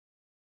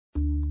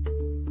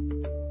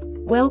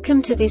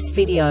Welcome to this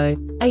video.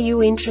 Are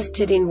you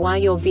interested in why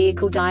your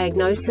vehicle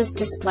diagnosis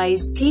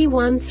displays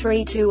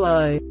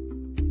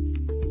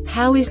P1320?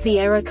 How is the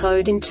error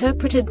code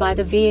interpreted by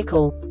the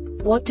vehicle?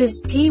 What does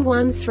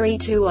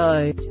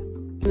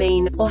P1320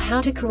 mean, or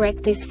how to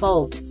correct this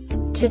fault?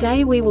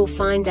 Today we will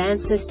find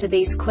answers to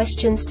these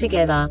questions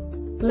together.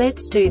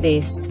 Let's do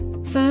this.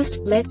 First,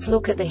 let's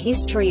look at the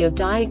history of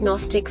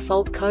diagnostic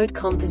fault code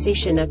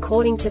composition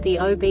according to the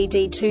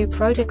OBD2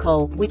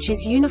 protocol, which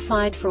is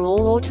unified for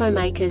all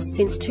automakers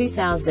since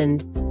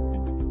 2000.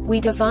 We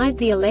divide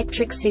the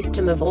electric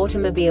system of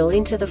automobile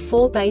into the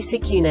four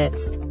basic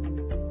units: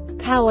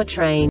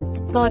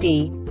 powertrain,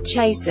 body,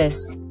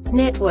 chassis,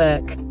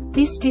 network.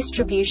 This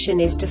distribution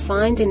is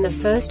defined in the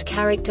first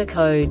character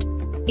code.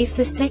 If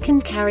the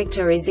second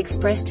character is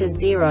expressed as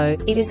 0,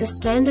 it is a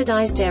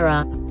standardized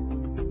error.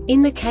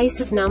 In the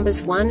case of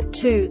numbers 1,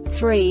 2,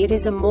 3, it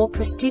is a more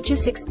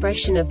prestigious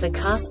expression of the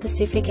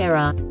car-specific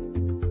error.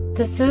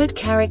 The third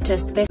character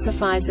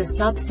specifies a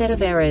subset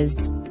of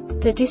errors.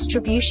 The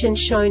distribution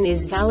shown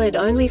is valid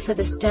only for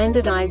the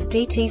standardized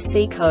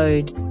DTC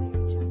code.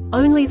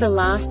 Only the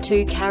last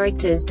two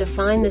characters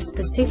define the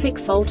specific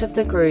fault of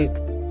the group.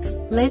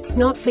 Let's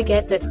not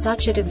forget that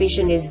such a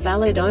division is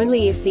valid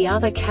only if the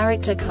other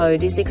character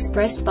code is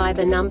expressed by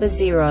the number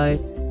 0.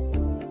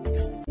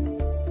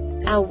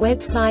 Our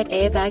website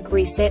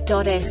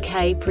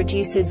airbagreset.sk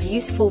produces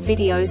useful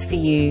videos for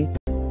you.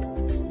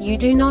 You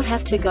do not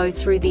have to go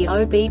through the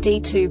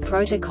OBD2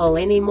 protocol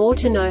anymore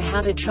to know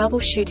how to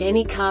troubleshoot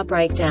any car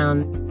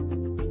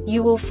breakdown.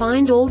 You will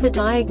find all the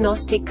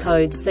diagnostic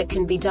codes that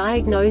can be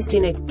diagnosed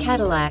in a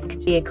Cadillac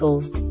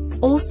vehicles.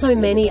 Also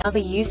many other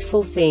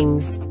useful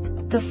things.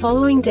 The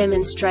following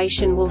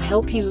demonstration will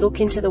help you look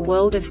into the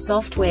world of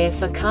software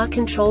for car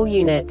control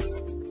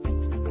units.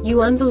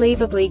 You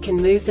unbelievably can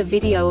move the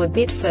video a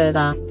bit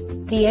further.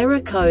 The error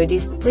code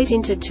is split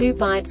into 2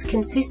 bytes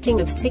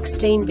consisting of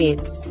 16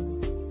 bits.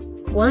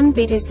 1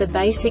 bit is the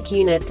basic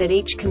unit that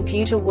each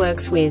computer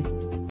works with.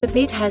 The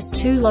bit has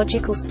 2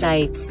 logical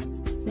states: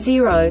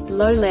 0,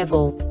 low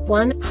level,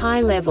 1,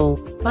 high level.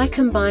 By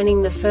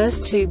combining the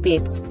first 2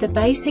 bits, the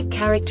basic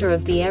character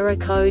of the error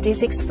code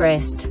is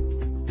expressed.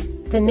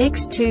 The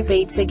next 2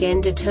 beats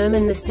again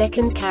determine the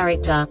second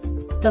character.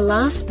 The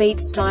last beat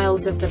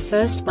styles of the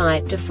first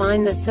byte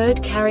define the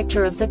third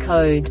character of the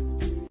code.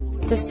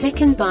 The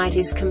second byte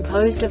is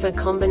composed of a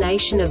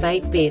combination of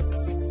 8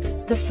 bits.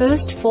 The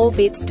first 4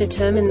 bits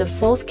determine the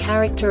fourth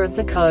character of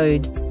the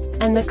code.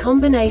 And the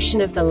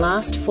combination of the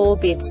last 4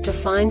 bits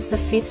defines the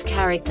fifth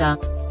character.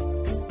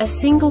 A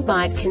single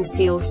byte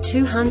conceals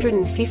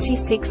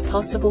 256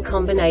 possible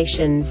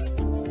combinations.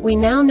 We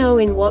now know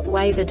in what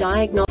way the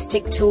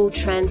diagnostic tool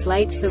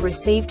translates the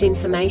received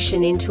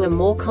information into a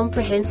more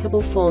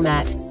comprehensible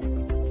format.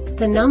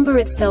 The number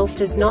itself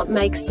does not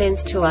make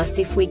sense to us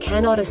if we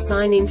cannot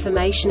assign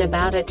information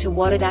about it to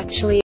what it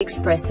actually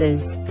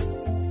expresses.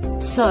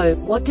 So,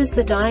 what does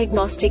the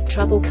diagnostic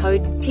trouble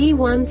code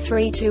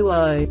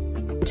P1320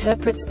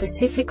 interpret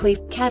specifically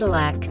for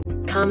Cadillac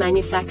car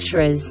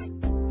manufacturers?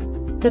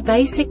 The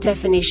basic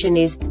definition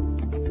is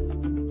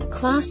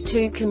Class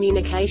 2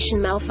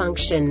 communication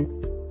malfunction.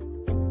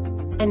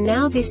 And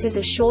now this is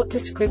a short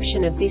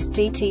description of this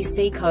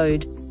DTC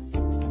code.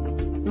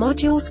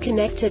 Modules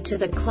connected to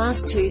the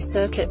Class 2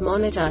 circuit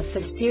monitor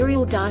for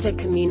serial data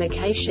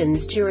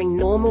communications during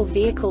normal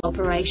vehicle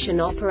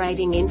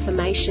operation/operating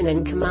information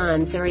and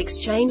commands are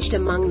exchanged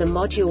among the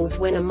modules.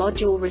 When a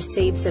module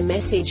receives a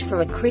message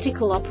for a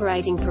critical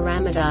operating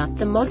parameter,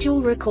 the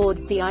module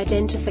records the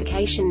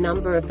identification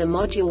number of the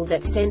module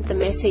that sent the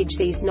message.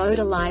 These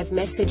node-alive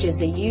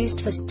messages are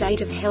used for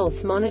state of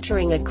health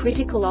monitoring. A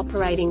critical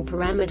operating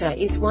parameter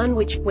is one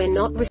which, when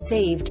not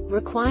received,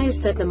 requires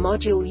that the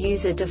module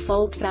use a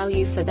default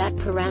value for that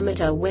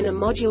parameter. When a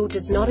module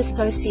does not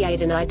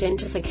associate an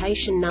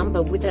identification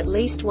number with at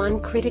least one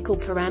critical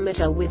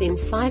parameter within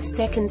 5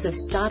 seconds of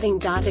starting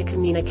data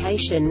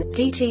communication,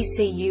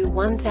 DTC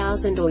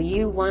U1000 or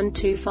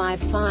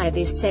U1255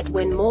 is set.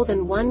 When more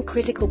than one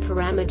critical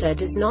parameter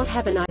does not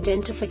have an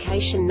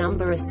identification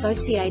number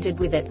associated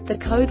with it, the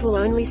code will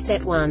only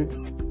set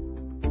once.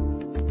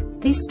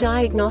 This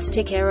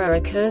diagnostic error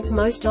occurs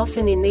most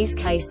often in these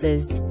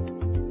cases: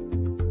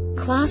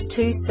 Class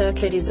 2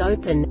 circuit is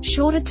open,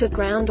 shorted to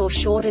ground or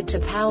shorted to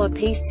power.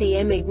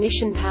 PCM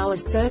ignition power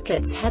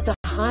circuits has a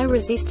high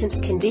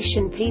resistance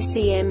condition.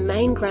 PCM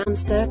main ground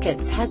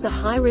circuits has a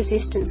high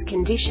resistance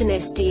condition.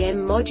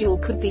 SDM module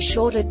could be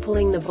shorted,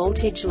 pulling the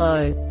voltage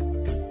low.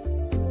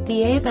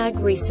 The Airbag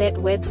Reset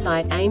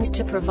website aims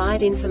to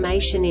provide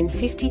information in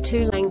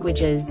 52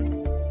 languages.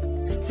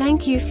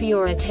 Thank you for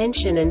your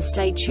attention and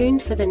stay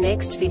tuned for the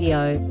next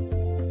video.